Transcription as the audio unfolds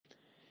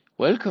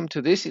Welcome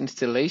to this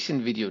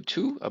installation video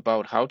 2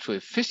 about how to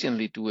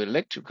efficiently do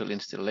electrical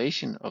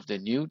installation of the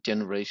new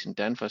generation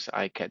Danfoss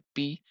ICAD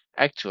B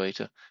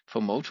actuator for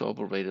motor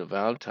operated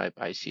valve type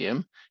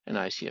ICM and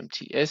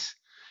ICMTS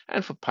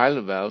and for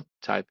pilot valve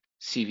type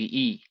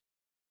CVE.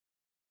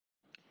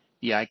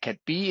 The ICAD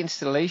B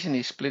installation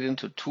is split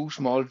into two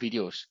small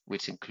videos,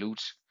 which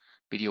includes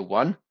video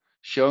 1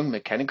 showing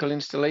mechanical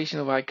installation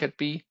of ICAD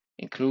B,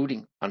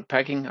 including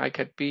unpacking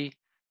ICAD B,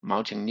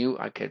 mounting new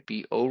ICAD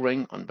B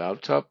O-ring on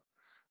valve top,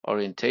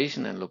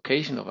 orientation and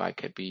location of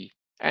ICAD B,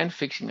 and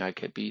fixing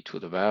ICAD B to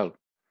the valve.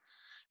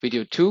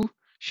 Video 2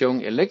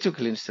 showing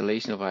electrical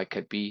installation of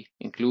ICAD B,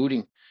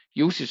 including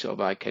usage of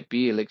ICAD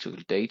B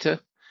electrical data,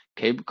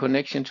 cable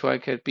connection to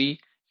ICAD B,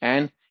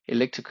 and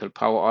electrical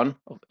power on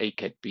of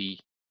ICAD B.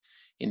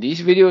 In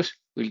these videos,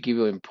 we'll give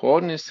you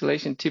important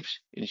installation tips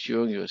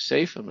ensuring your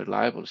safe and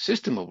reliable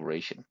system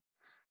operation.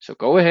 So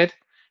go ahead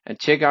and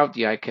check out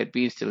the ICAD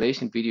B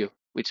installation video,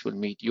 which will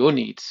meet your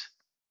needs.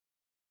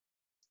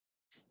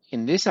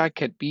 In this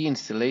ICAD B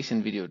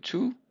installation video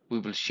 2, we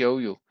will show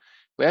you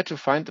where to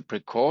find the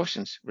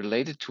precautions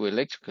related to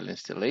electrical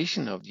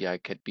installation of the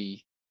ICAD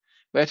B,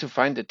 where to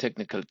find the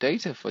technical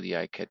data for the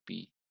ICAD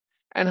B,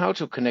 and how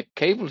to connect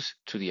cables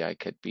to the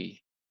ICAD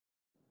B.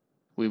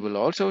 We will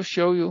also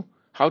show you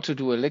how to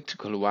do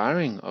electrical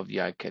wiring of the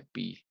ICAD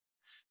B,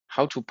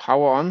 how to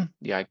power on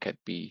the ICAD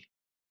B,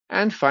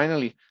 and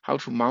finally how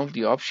to mount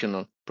the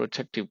optional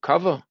protective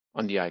cover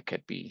on the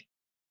ICAD B.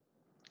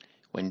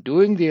 When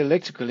doing the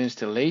electrical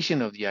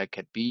installation of the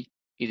ICAD B,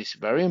 it is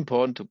very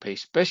important to pay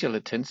special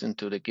attention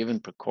to the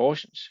given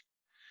precautions.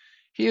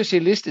 Here you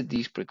see listed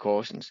these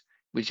precautions,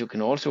 which you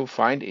can also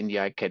find in the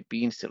ICAD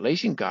B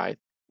installation guide,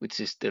 which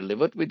is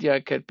delivered with the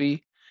ICAD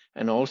B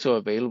and also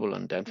available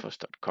on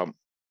danfoss.com.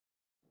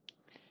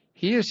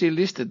 Here you see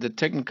listed the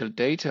technical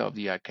data of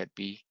the ICAD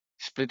B,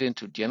 split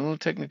into general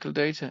technical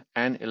data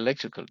and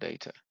electrical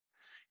data.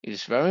 It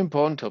is very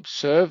important to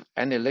observe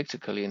and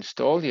electrically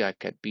install the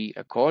ICAD B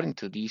according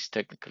to these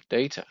technical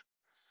data.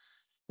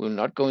 We will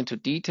not go into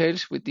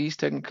details with these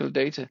technical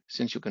data,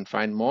 since you can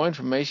find more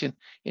information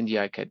in the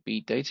ICAD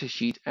B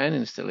datasheet and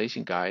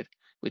installation guide,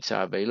 which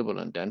are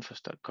available on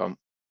danfoss.com.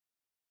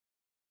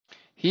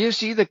 Here you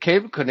see the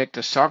cable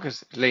connector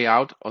sockets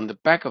layout on the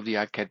back of the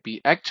ICAD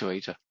B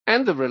actuator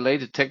and the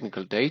related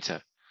technical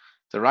data.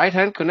 The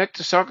right-hand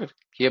connector socket,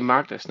 here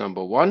marked as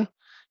number 1,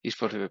 is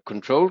for the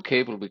control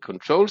cable with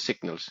control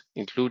signals,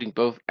 including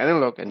both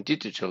analog and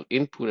digital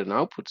input and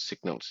output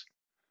signals.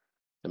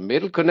 The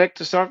middle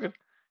connector socket,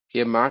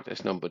 here marked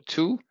as number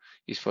 2,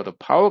 is for the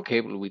power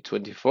cable with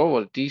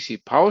 24-volt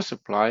DC power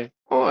supply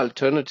or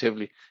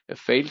alternatively a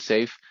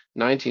fail-safe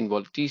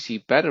 19-volt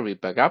DC battery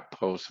backup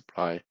power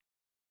supply.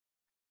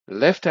 The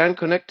left-hand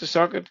connector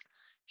socket,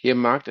 here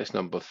marked as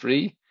number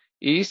 3,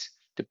 is,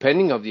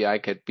 depending on the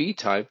ICAD B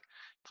type,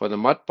 for the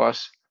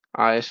Modbus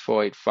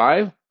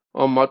RS485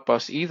 or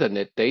Modbus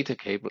Ethernet data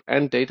cable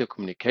and data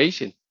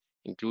communication,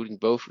 including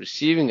both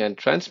receiving and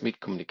transmit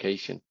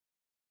communication.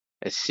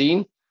 As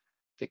seen,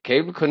 the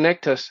cable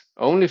connectors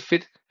only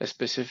fit a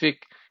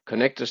specific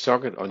connector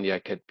socket on the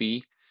ICAD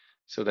B,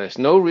 so there is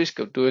no risk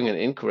of doing an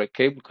incorrect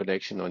cable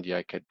connection on the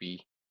ICAD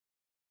B.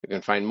 You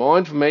can find more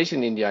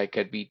information in the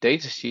ICAD B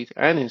datasheet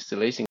and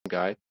installation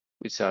guide,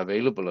 which are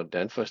available on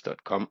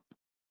danfoss.com.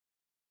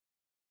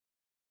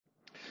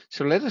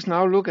 So let us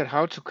now look at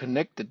how to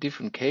connect the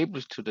different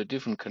cables to the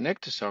different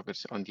connector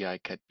sockets on the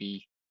ICAD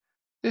B.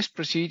 This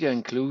procedure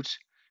includes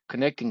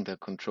connecting the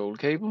control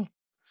cable,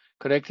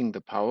 connecting the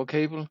power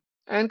cable,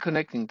 and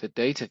connecting the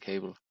data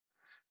cable.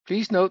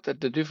 Please note that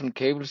the different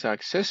cables are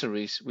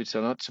accessories which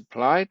are not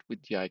supplied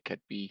with the ICAD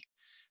B.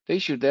 They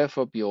should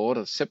therefore be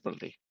ordered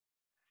separately.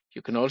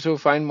 You can also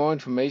find more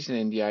information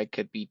in the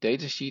ICAD B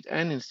datasheet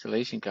and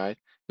installation guide,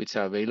 which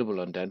are available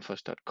on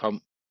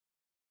danfoss.com.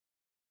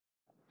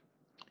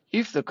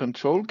 If the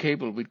control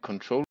cable with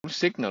control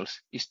signals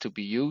is to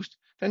be used,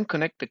 then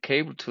connect the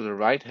cable to the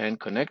right-hand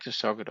connector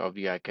socket of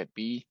the ICAD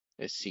B,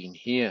 as seen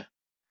here.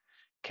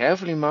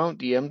 Carefully mount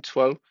the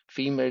M12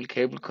 female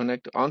cable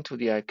connector onto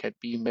the ICAD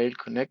B male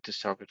connector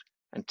socket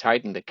and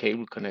tighten the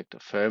cable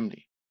connector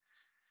firmly.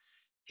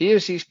 Here you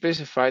see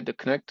specified the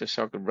connector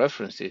socket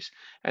references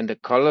and the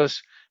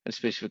colors and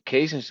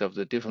specifications of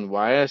the different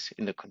wires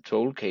in the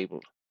control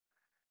cable.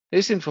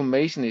 This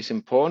information is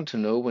important to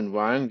know when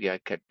wiring the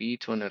ICAD B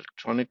to an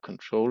electronic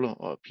controller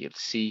or a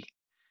PLC.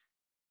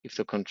 If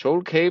the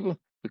control cable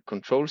with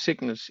control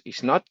signals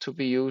is not to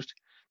be used,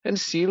 then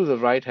seal the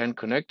right-hand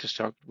connector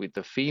socket with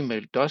the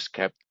female dust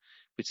cap,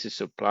 which is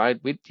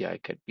supplied with the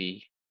ICAD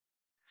B.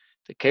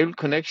 The cable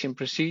connection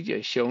procedure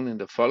is shown in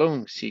the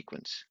following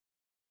sequence.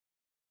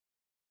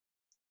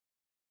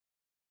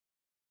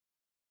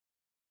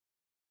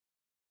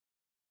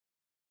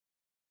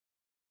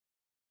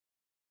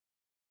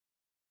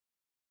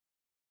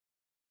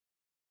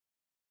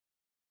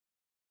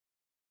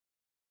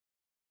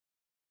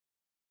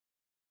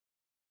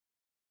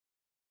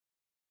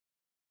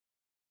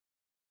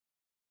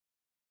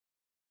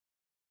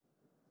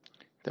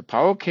 The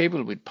power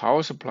cable with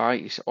power supply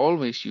is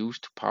always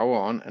used to power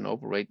on and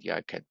operate the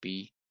ICAD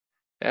B.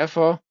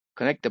 Therefore,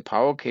 connect the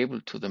power cable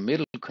to the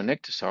middle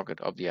connector socket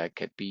of the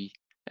ICAD B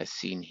as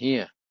seen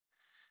here.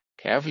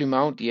 Carefully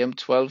mount the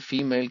M12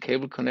 female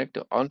cable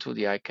connector onto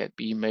the ICAD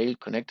B male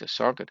connector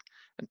socket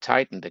and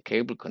tighten the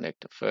cable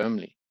connector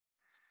firmly.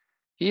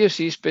 Here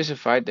see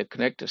specified the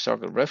connector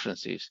socket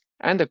references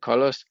and the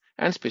colors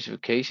and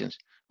specifications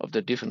of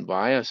the different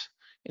wires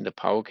in the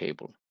power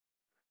cable.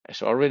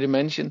 As already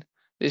mentioned,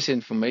 this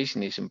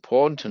information is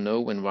important to know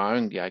when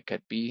wiring the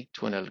ICAD B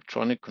to an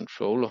electronic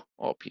controller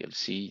or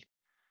PLC.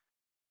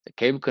 The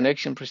cable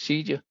connection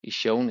procedure is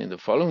shown in the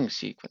following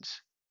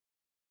sequence.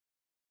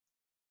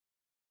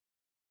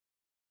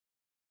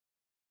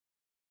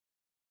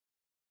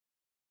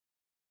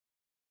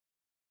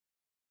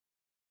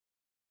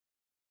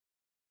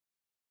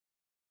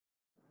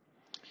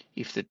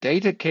 If the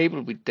data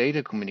cable with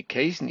data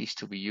communication is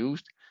to be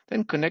used,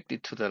 then connect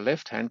it to the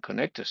left-hand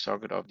connector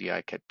socket of the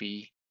ICAD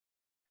B.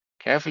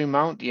 Carefully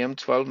mount the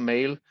M12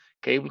 male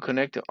cable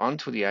connector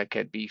onto the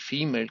ICAD B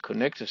female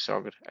connector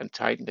socket and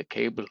tighten the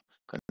cable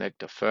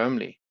connector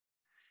firmly.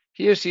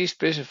 Here see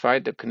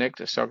specified the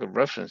connector socket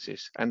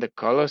references and the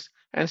colors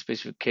and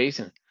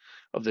specifications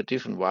of the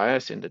different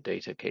wires in the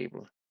data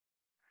cable.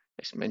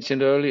 As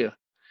mentioned earlier,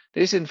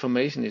 this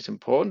information is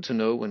important to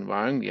know when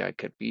wiring the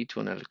ICAD B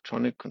to an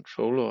electronic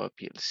controller or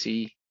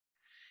PLC.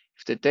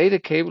 If the data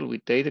cable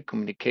with data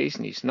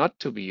communication is not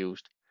to be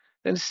used,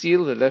 then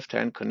seal the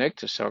left-hand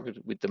connector socket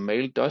with the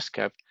male dust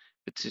cap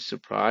which is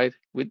supplied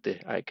with the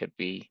ICAD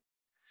B.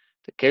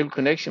 The cable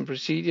connection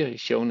procedure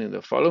is shown in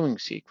the following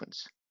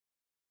sequence.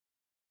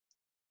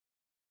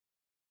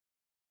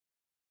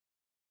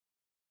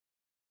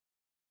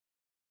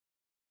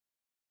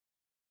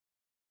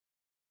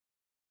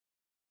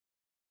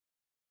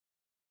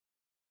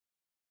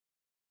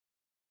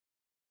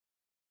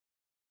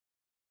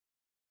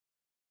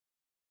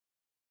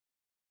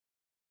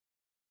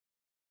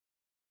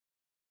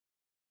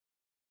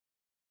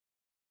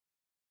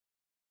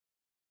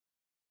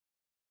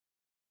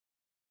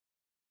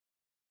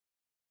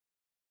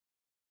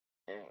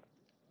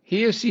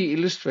 Here you see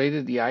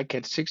illustrated the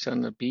ICAD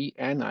 600B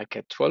and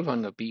ICAD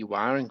 1200B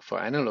wiring for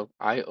analog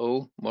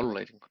I/O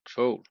modulating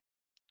control.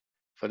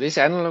 For this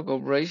analog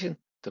operation,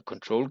 the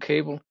control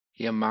cable,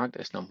 here marked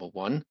as number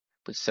 1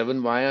 with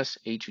 7 wires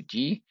A to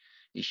G,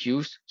 is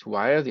used to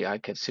wire the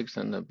ICAD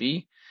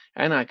 600B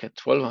and ICAD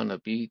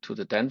 1200B to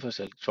the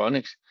Danfoss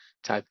electronics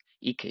type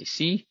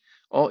EKC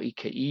or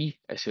EKE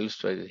as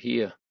illustrated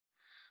here.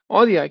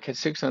 Or the ICAD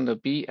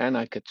 600B and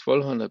ICAD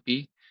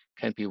 1200B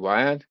can be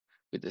wired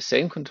with the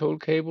same control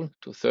cable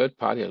to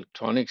third-party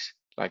electronics,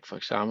 like for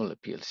example a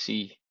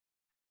PLC.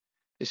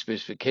 The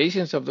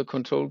specifications of the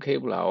control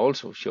cable are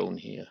also shown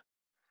here.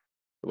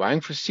 The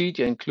wiring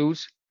procedure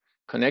includes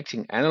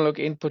connecting analog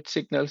input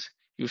signals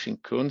using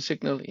current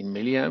signal in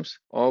milliamps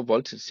or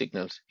voltage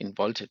signals in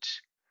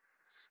voltage.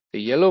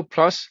 The yellow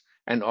plus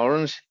and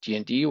orange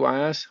GND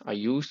wires are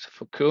used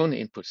for current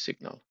input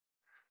signal.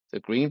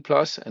 The green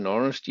plus and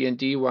orange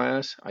GND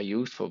wires are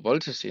used for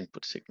voltage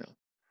input signal.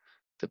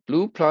 The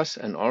blue plus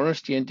and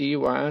orange GND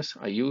wires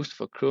are used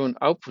for current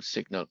output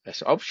signal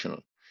as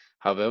optional,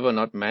 however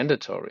not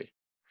mandatory.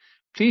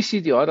 Please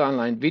see the other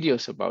online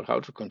videos about how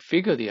to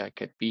configure the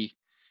ICAD B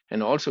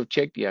and also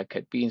check the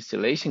ICAD B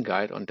installation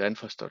guide on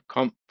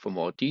danfoss.com for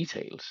more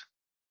details.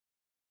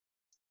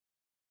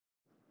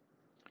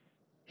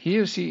 Here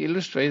you see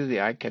illustrated the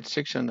ICAD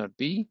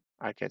 600B,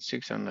 ICAD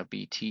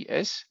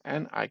 600B-TS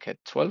and ICAD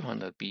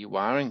 1200B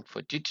wiring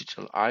for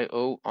digital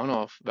I/O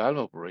on-off valve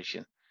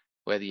operation,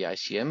 where the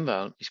ICM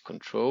valve is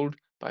controlled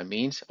by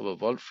means of a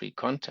volt-free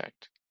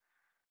contact.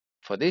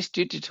 For this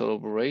digital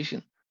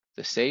operation,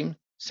 the same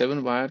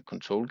 7-wired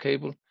control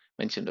cable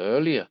mentioned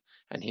earlier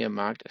and here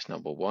marked as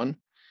number 1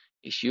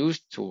 is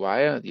used to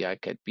wire the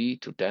ICAD B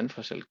to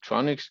Danfoss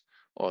electronics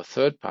or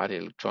third-party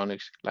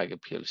electronics like a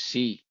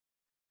PLC.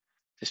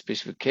 The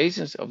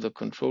specifications of the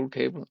control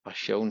cable are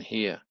shown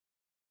here.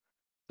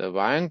 The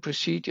wiring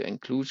procedure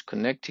includes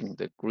connecting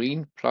the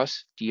green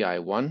plus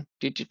DI1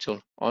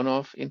 digital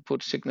on-off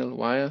input signal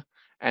wire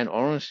and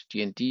orange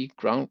GND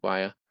ground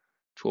wire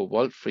to a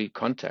volt-free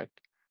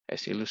contact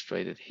as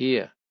illustrated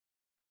here.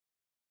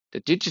 The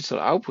digital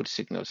output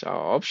signals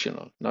are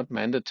optional, not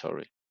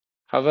mandatory.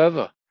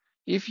 However,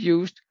 if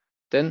used,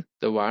 then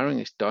the wiring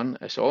is done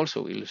as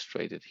also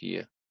illustrated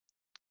here.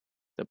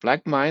 The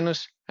black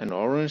minus and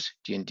orange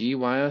GND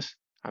wires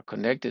are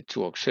connected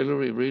to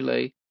auxiliary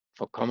relay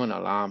for common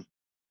alarm.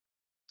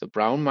 The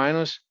brown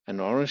minus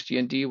and orange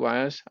GND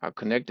wires are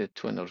connected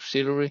to an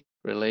auxiliary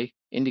relay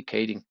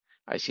indicating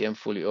ICM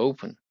fully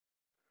open.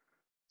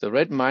 The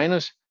red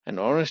minus and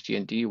orange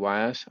GND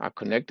wires are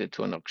connected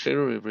to an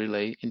auxiliary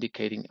relay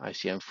indicating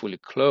ICM fully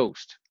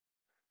closed.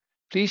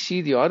 Please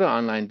see the other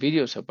online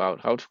videos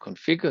about how to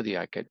configure the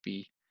ICAD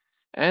B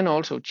and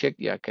also check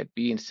the ICAD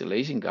B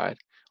installation guide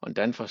on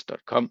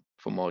danfoss.com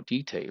for more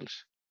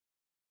details.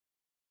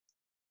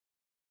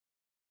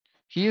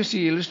 Here you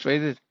see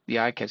illustrated the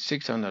ICAD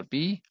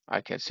 600B,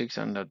 ICAD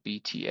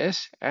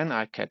 600B-TS and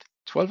ICAD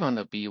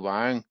 1200B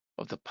wiring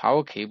of the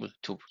power cable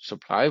to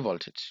supply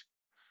voltage.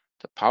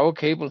 The power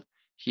cable,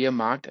 here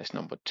marked as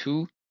number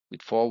 2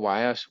 with 4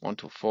 wires 1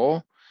 to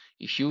 4,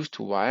 is used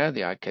to wire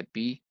the ICAD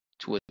B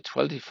to a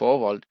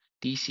 24-volt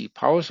DC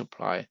power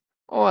supply,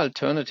 or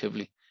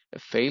alternatively a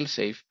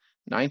fail-safe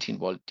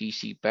 19-volt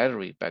DC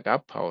battery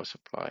backup power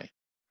supply.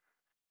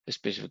 The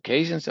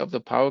specifications of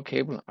the power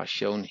cable are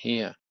shown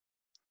here.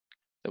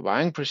 The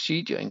wiring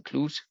procedure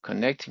includes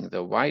connecting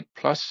the white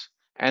plus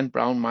and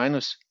brown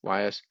minus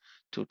wires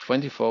to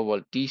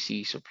 24-volt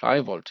DC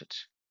supply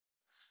voltage.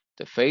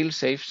 The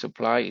fail-safe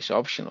supply is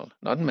optional,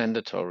 not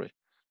mandatory.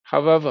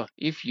 However,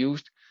 if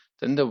used,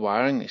 then the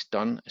wiring is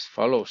done as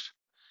follows.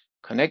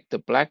 Connect the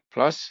black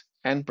plus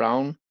and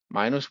brown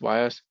minus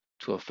wires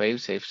to a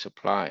fail-safe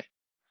supply.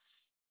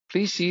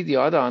 Please see the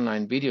other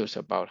online videos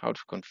about how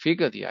to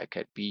configure the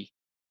ICAD B,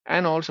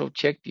 and also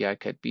check the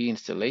ICAD B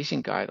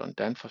installation guide on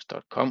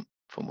danfoss.com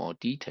for more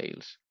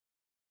details.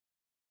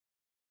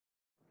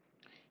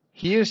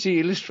 Here see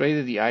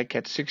illustrated the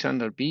ICAD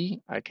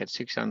 600B,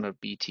 ICAD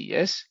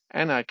 600BTS,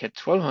 and ICAD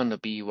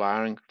 1200B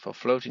wiring for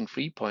floating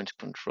 3-point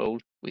control,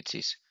 which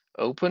is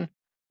open,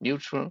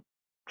 neutral,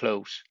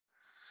 close.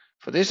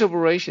 For this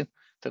operation,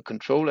 the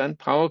control and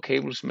power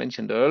cables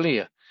mentioned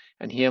earlier,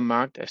 and here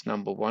marked as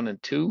number 1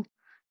 and 2,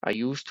 are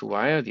used to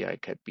wire the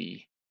ICAD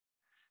B.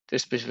 The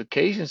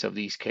specifications of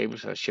these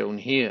cables are shown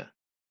here.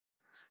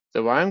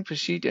 The wiring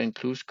procedure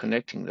includes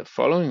connecting the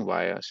following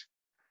wires.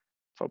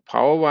 For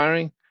power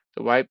wiring,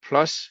 the white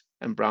plus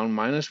and brown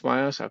minus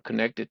wires are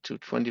connected to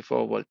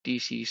 24-volt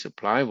DC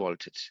supply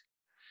voltage.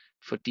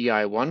 For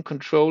DI1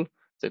 control,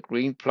 the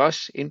green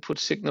plus input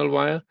signal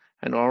wire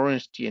and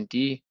orange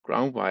GND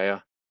ground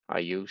wire are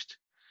used.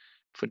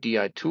 For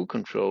DI2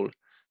 control,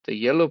 the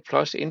yellow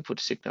plus input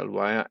signal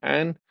wire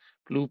and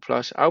blue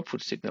plus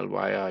output signal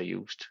wire are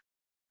used.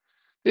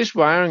 This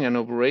wiring and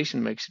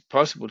operation makes it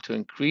possible to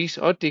increase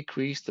or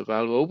decrease the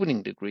valve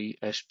opening degree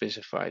as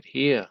specified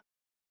here.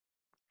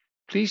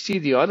 Please see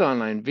the other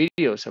online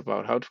videos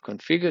about how to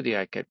configure the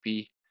ICAD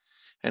B,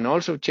 and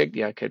also check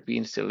the ICAD B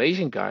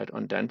installation guide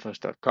on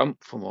danfoss.com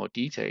for more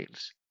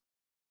details.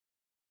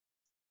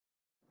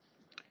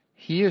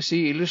 Here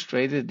see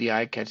illustrated the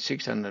ICAD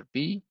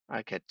 600B,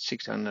 ICAD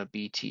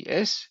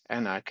 600BTS,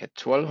 and ICAD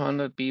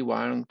 1200B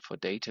wiring for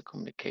data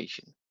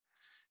communication.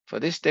 For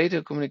this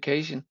data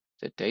communication,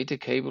 the data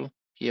cable,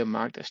 here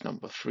marked as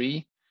number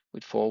 3,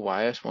 with 4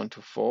 wires 1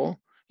 to 4,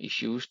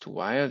 is used to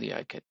wire the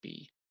ICAD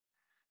B.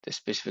 The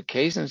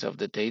specifications of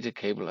the data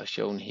cable are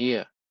shown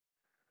here.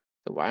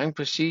 The wiring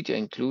procedure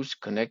includes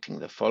connecting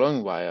the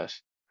following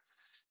wires.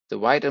 The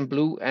white and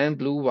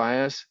blue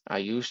wires are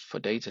used for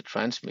data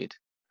transmit.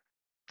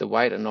 The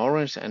white and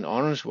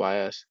orange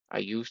wires are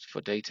used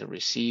for data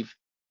receive.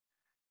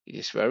 It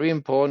is very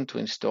important to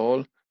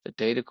install the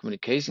data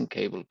communication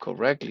cable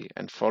correctly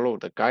and follow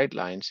the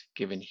guidelines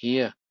given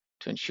here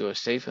to ensure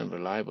safe and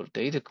reliable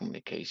data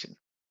communication.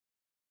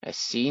 As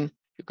seen,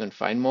 you can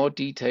find more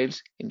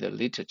details in the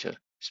literature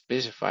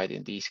specified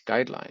in these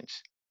guidelines.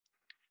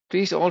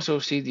 Please also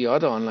see the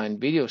other online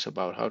videos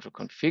about how to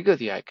configure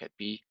the ICAD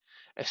B,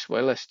 as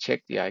well as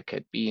check the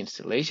ICAD B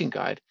installation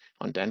guide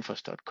on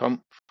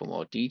danfoss.com for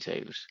more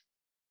details.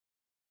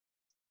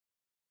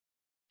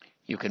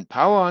 You can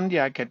power on the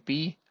ICAD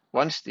B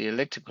once the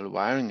electrical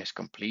wiring is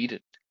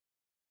completed.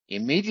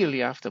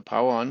 Immediately after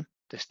power on,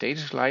 the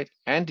status light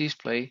and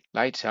display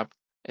lights up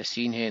as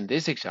seen here in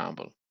this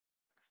example.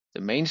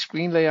 The main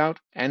screen layout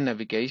and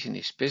navigation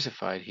is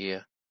specified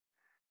here.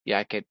 The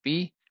ICAD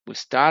B will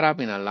start up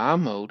in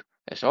alarm mode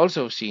as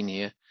also seen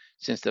here,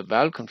 since the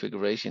valve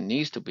configuration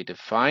needs to be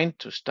defined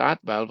to start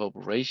valve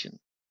operation.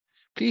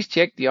 Please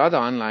check the other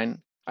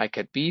online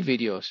ICAD B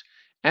videos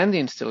and the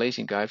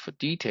installation guide for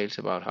details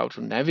about how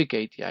to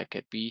navigate the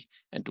ICAD B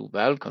and do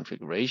valve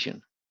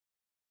configuration.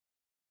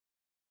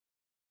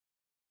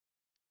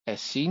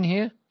 As seen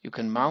here, you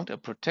can mount a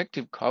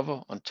protective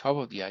cover on top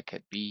of the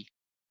ICAD B.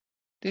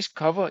 This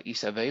cover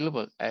is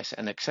available as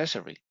an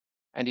accessory,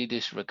 and it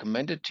is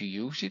recommended to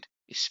use it,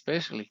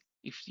 especially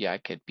if the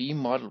ICAD B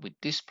model with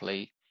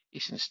display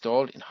is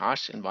installed in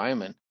harsh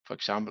environment, for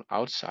example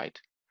outside.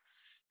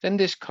 Then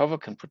this cover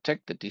can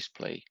protect the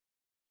display.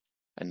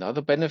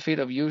 Another benefit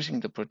of using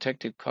the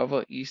protective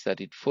cover is that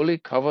it fully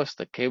covers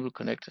the cable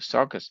connector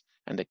sockets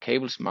and the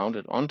cables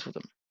mounted onto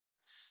them.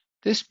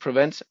 This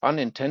prevents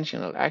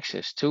unintentional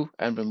access to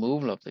and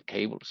removal of the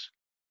cables.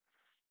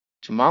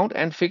 To mount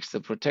and fix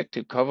the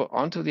protective cover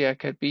onto the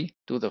ICAD B,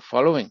 do the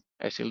following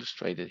as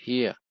illustrated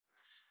here.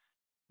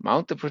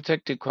 Mount the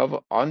protective cover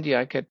on the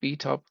ICAD B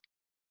top.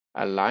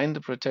 Align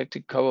the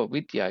protective cover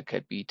with the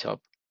ICAD B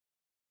top.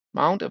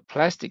 Mount a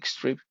plastic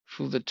strip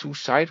through the 2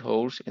 side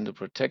holes in the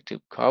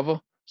protective cover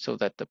so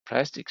that the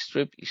plastic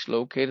strip is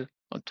located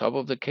on top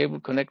of the cable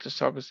connector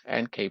sockets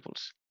and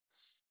cables.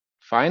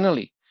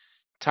 Finally,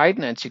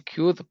 tighten and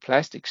secure the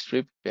plastic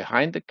strip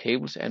behind the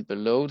cables and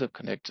below the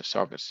connector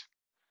sockets.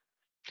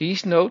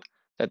 Please note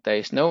that there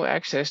is no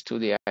access to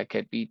the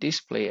ICAD B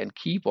display and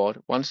keyboard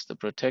once the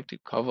protective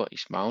cover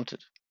is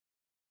mounted.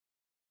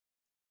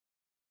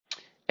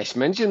 As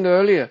mentioned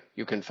earlier,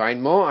 you can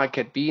find more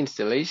ICAD B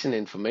installation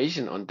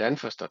information on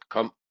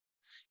danfoss.com.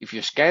 If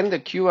you scan the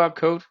QR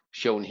code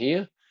shown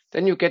here,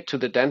 then you get to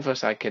the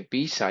Danfoss ICAD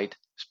B site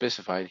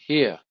specified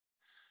here.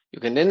 You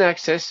can then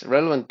access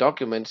relevant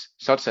documents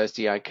such as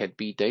the ICAD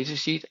B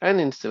datasheet and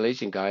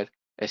installation guide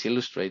as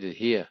illustrated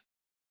here.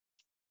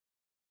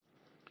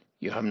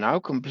 You have now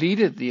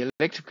completed the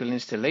electrical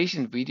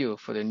installation video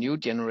for the new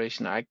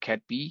generation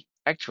ICAD B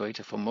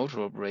actuator for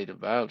motor operated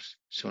valves.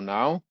 So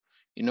now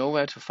you know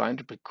where to find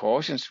the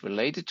precautions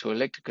related to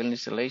electrical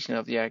installation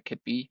of the ICAD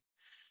B.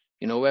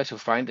 You know where to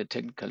find the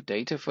technical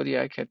data for the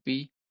ICAD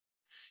B.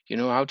 You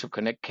know how to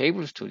connect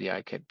cables to the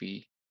ICAD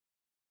B.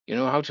 You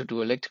know how to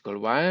do electrical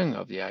wiring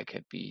of the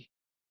ICAD B.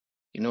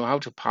 You know how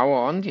to power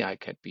on the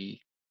ICAD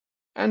B.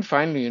 And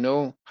finally, you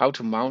know how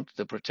to mount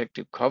the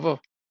protective cover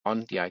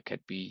on the ICAD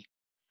B.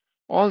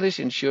 All this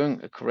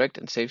ensuring a correct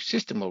and safe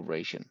system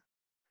operation.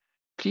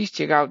 Please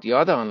check out the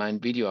other online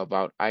video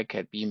about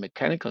ICAD B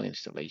mechanical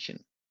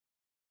installation.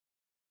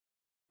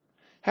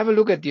 Have a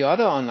look at the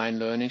other online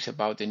learnings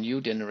about the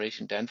new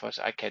generation Danfoss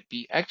ICAD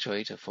B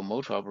actuator for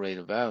motor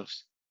operated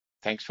valves.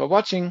 Thanks for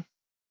watching.